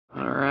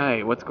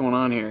Okay, what's going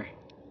on here?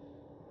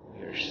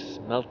 We're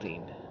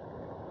smelting,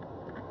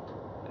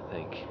 I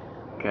think.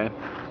 Okay.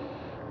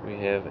 We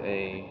have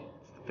a...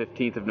 It's the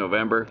 15th of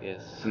November.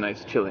 Yes. It's a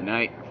nice chilly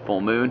night,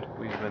 full moon.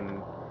 We've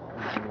been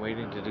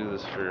waiting to do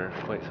this for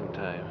quite some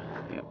time.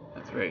 Yep,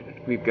 that's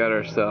right. We've got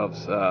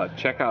ourselves,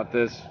 check out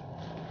this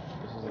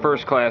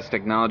first class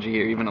technology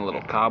here, even a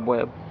little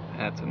cobweb.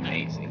 That's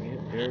amazing. Yeah,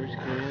 garbage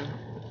can.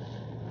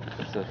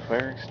 It's a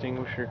fire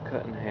extinguisher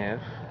cut in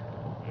half.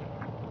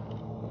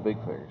 A big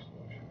fire extinguisher.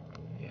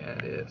 Yeah,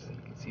 it is. You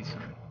can see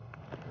some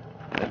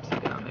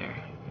Pepsi down there.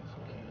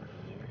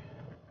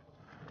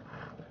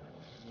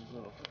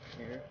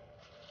 Here.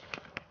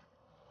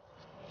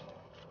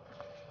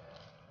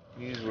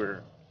 These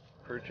were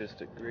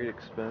purchased at great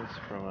expense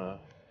from a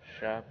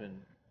shop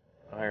in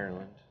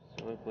Ireland.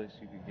 It's the only place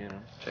you could get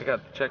them.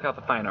 Check out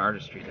the fine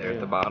artistry there at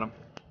the bottom.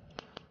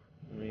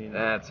 I mean,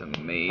 that's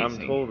amazing. I'm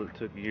told it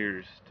took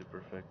years to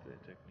perfect that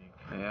technique.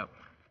 Yep.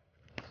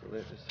 So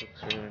that just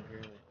hooks around here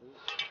like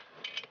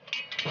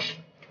this.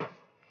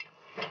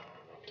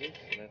 Okay,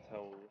 so that's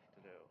how we'll lift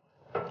it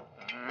out.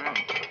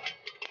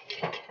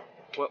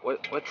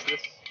 Alright. What's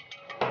this?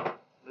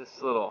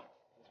 This little...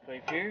 This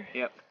pipe here?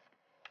 Yep.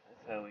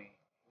 That's how we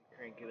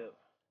crank it up.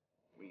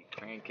 We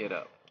crank it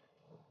up.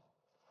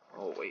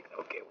 Oh, wait.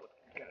 Okay,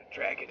 we gotta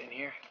drag it in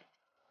here.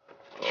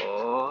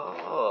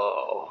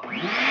 Oh.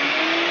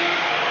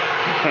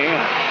 Hang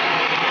on.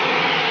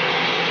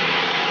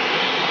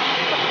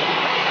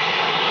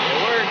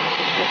 It works.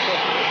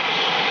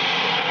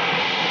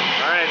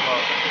 Alright,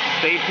 well,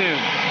 stay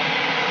tuned.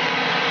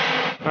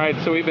 Alright,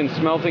 so we've been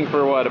smelting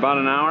for what, about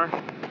an hour?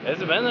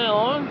 Has it been that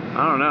long?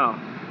 I don't know.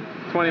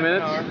 20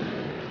 minutes?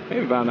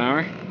 Maybe about an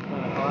hour.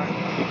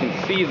 You can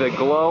see the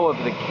glow of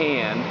the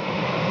can.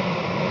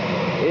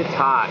 It's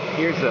hot.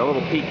 Here's a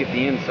little peek at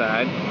the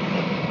inside.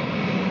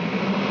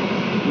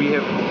 We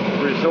have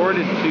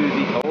resorted to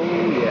the,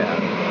 oh yeah.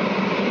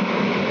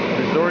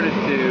 Resorted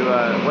to,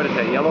 what is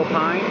that, yellow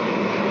pine?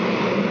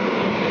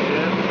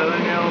 Yeah,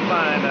 southern yellow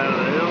pine out of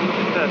the hills of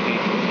Kentucky.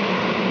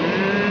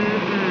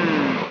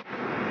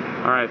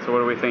 Mm-hmm. Alright, so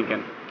what are we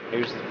thinking?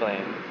 Here's the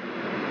plan.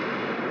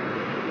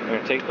 We're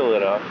going to take the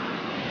lid off.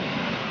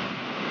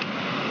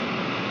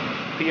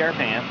 Pee our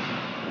pants.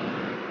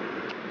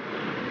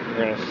 We're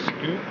going to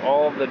scoop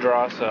all of the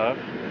dross off.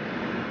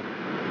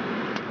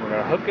 We're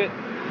going to hook it,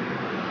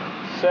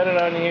 set it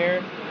on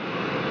here,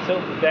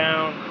 tilt it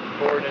down,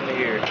 pour it into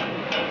here.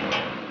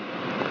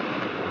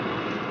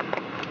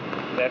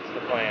 That's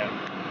the plan.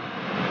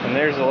 And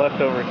there's the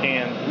leftover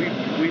cans.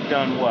 We've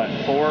done what,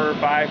 4 or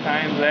 5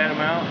 times that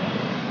amount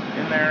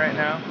in there right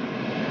now?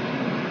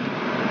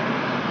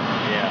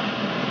 Yeah.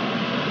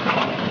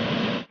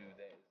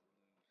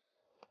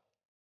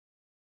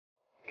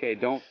 Okay,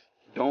 don't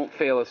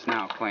fail us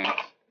now, Clarence.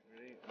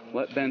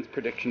 Let Ben's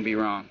prediction be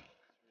wrong.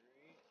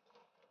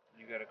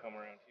 You gotta come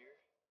around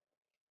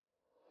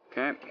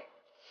here. Okay.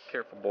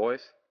 Careful,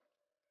 boys.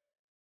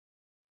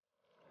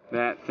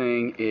 That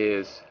thing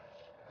is...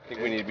 I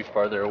think we need to be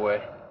farther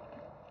away.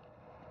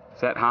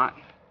 Is that hot?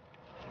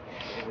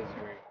 It is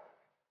great.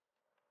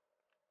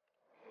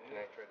 Can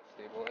I try to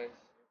stabilize?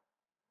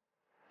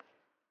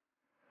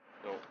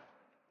 No.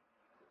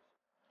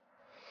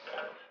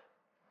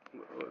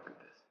 Look at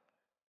this.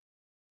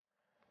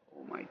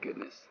 Oh my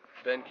goodness.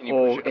 Ben, can you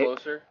push it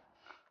closer?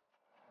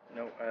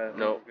 No,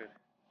 no. Good.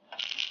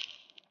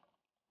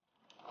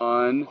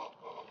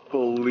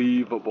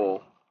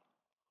 Unbelievable.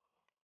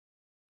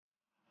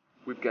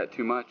 We've got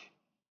too much.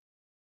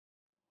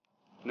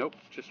 Nope,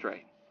 just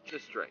right.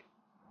 Just right.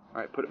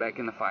 Alright, put it back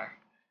in the fire.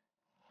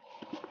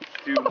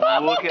 Dude, look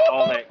at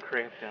all that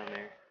crap down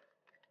there.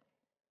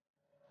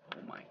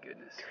 Oh my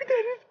goodness. Dude,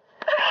 that is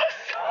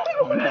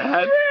awesome!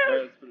 That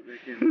Let's put it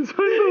back in. is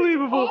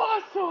unbelievable.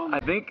 Awesome! I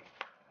think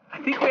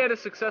we had a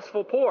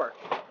successful pour.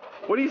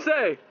 What do you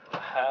say?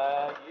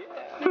 Yeah.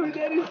 Dude,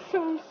 that is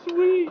so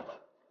sweet.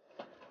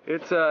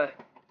 It's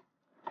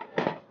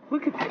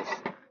look at this.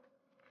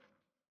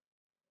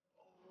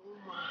 Oh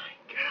my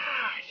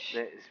gosh.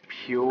 That is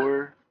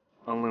pure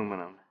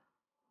aluminum.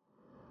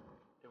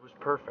 It was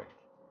perfect.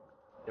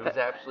 It was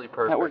absolutely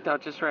perfect. That worked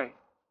out just right.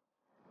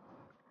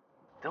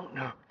 Don't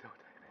dive in. I'm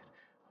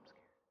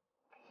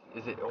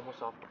scared. Is it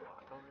almost off the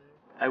block on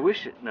there? I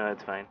wish it. No,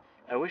 it's fine.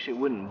 I wish it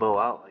wouldn't bow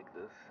out like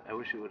this. I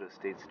wish it would have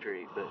stayed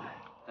straight, but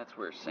That's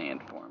where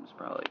sand forms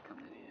probably come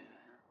in.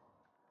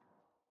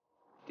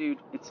 Dude,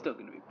 it's still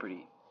gonna be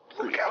pretty.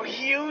 look how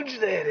huge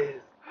that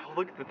is. Oh,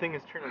 look, the thing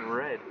is turning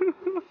red.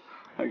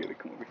 I gotta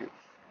come over here.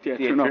 Yeah,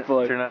 turn off the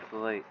light. Turn off the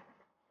light.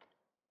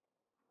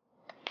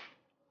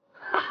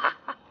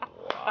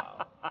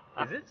 Wow.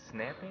 Is it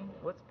snapping?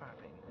 What's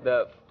popping?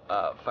 The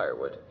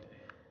firewood.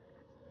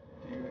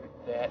 Dude,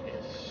 that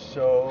is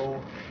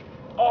so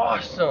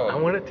awesome. I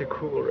want it to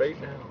cool right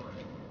now.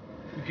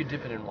 You could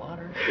dip it in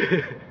water.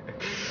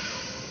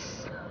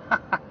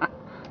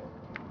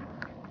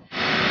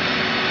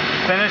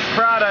 Finished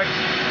product.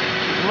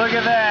 Look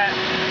at that.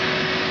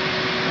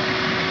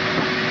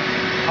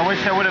 I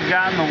wish I would have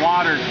gotten the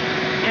water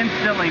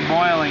instantly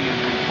boiling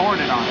and poured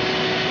it on it.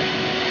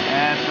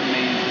 That's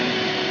amazing.